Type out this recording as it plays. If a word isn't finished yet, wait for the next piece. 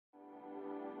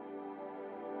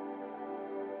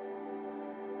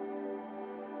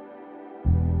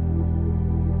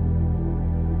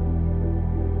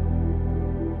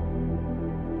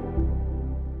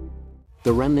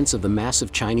The remnants of the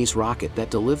massive Chinese rocket that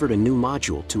delivered a new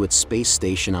module to its space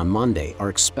station on Monday are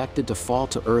expected to fall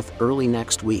to Earth early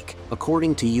next week,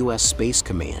 according to U.S. Space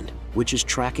Command, which is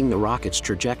tracking the rocket's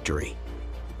trajectory.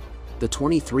 The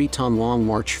 23-ton Long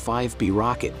March 5B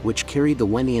rocket, which carried the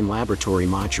Wentian laboratory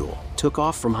module, took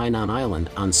off from Hainan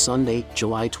Island on Sunday,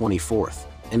 July 24th,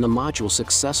 and the module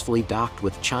successfully docked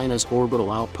with China's orbital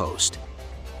outpost.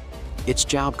 Its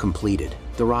job completed,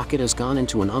 the rocket has gone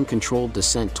into an uncontrolled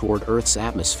descent toward Earth's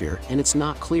atmosphere, and it's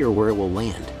not clear where it will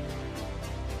land.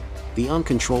 The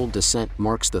uncontrolled descent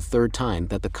marks the third time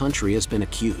that the country has been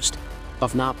accused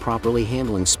of not properly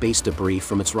handling space debris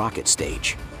from its rocket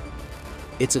stage.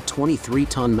 It's a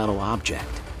 23-ton metal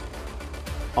object.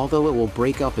 Although it will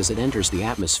break up as it enters the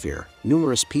atmosphere,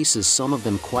 numerous pieces, some of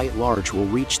them quite large, will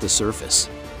reach the surface.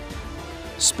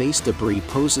 Space debris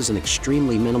poses an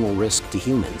extremely minimal risk to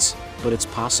humans, but it's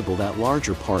possible that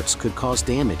larger parts could cause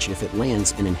damage if it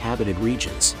lands in inhabited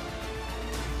regions.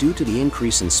 Due to the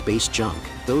increase in space junk,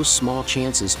 those small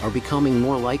chances are becoming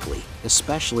more likely,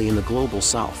 especially in the global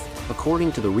south,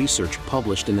 according to the research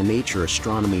published in the Nature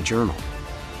Astronomy journal.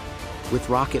 With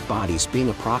rocket bodies being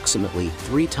approximately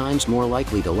 3 times more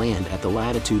likely to land at the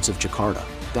latitudes of Jakarta,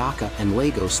 Dhaka, and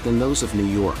Lagos than those of New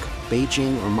York,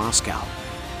 Beijing, or Moscow.